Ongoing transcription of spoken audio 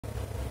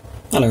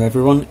Hello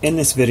everyone, in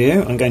this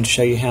video I'm going to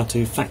show you how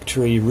to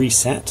factory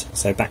reset,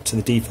 so back to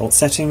the default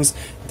settings,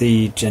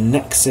 the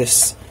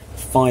Genexis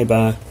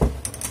fibre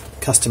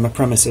customer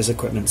premises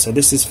equipment. So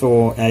this is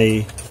for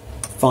a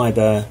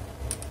fibre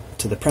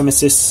to the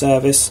premises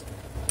service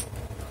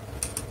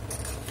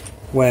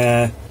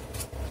where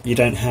you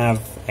don't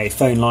have a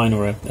phone line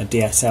or a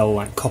DSL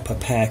like copper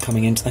pair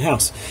coming into the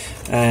house.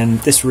 And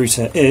this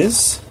router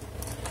is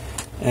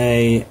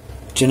a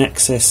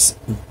Genexis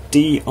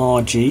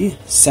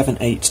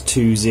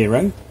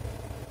DRG7820,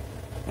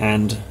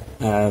 and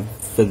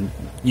for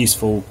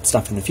useful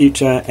stuff in the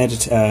future,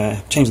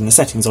 changing the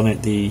settings on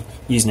it, the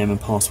username and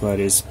password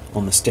is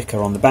on the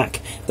sticker on the back.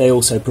 They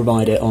also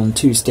provide it on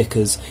 2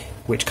 stickers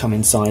which come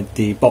inside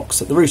the box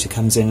that the router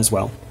comes in as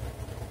well.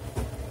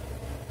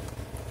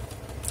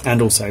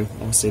 And also,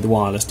 obviously, the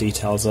wireless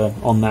details are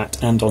on that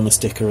and on the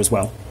sticker as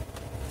well.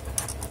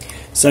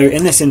 So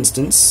in this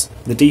instance,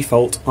 the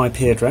default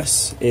IP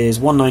address is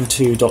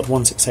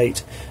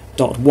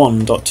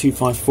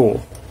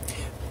 192.168.1.254,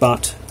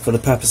 but for the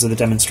purpose of the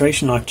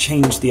demonstration I've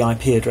changed the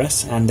IP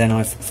address and then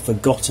I've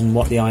forgotten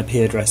what the IP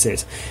address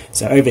is.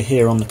 So over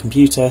here on the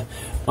computer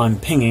I'm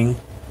pinging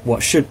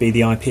what should be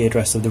the IP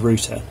address of the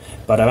router,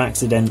 but I've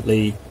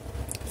accidentally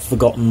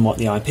forgotten what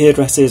the IP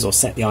address is or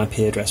set the IP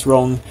address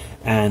wrong,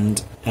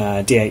 and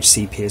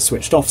DHCP is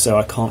switched off, so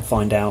I can't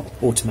find out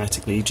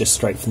automatically just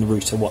straight from the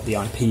router what the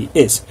IP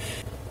is.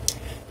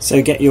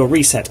 So get your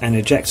reset and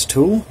eject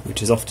tool,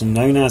 which is often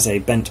known as a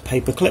bent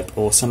paperclip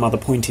or some other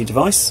pointy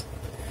device,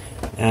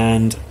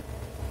 and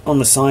on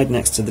the side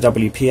next to the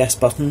WPS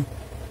button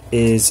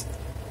is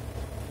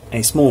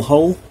a small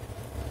hole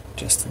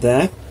just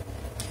there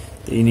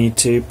that you need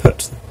to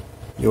put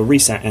your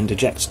reset and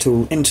eject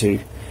tool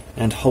into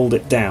and hold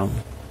it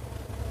down.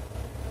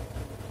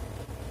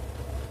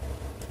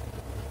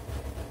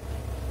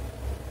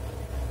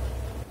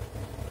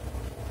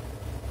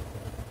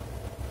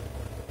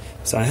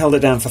 So I held it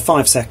down for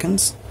 5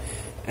 seconds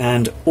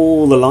and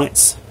all the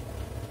lights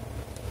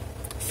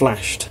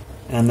flashed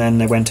and then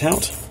they went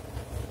out,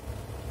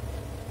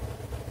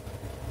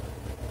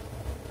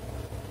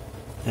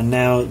 and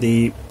now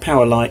the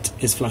power light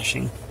is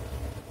flashing.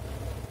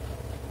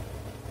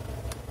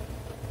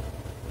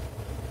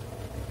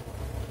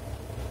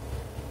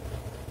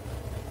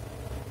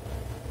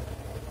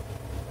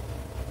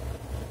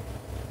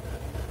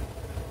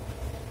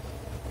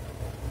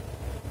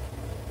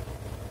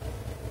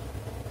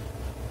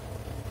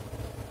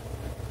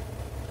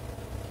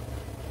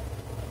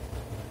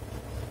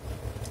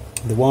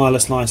 The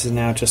wireless light has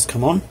now just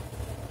come on.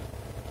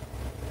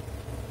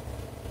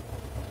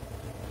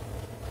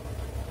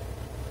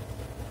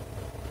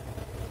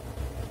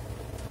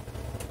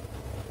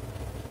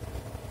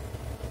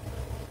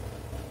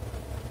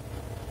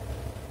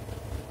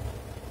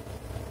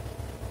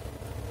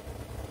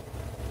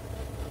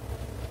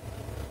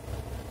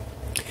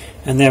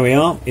 And there we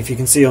are. If you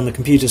can see on the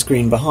computer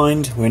screen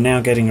behind, we're now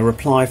getting a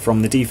reply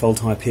from the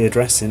default IP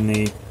address in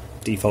the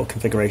default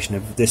configuration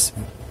of this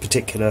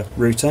particular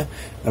router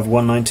of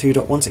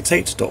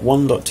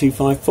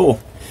 192.168.1.254.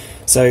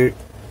 So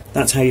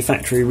that's how you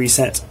factory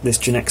reset this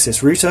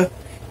Genexis router.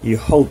 You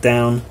hold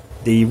down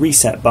the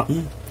reset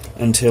button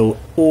until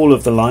all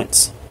of the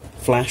lights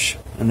flash,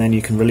 and then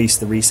you can release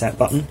the reset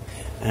button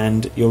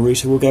and your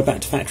router will go back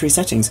to factory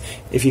settings.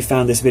 If you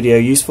found this video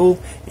useful,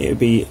 it would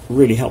be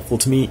really helpful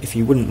to me if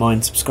you wouldn't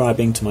mind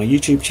subscribing to my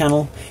YouTube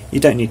channel.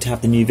 You don't need to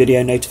have the new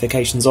video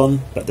notifications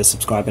on, but the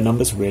subscriber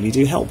numbers really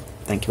do help.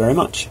 Thank you very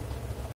much.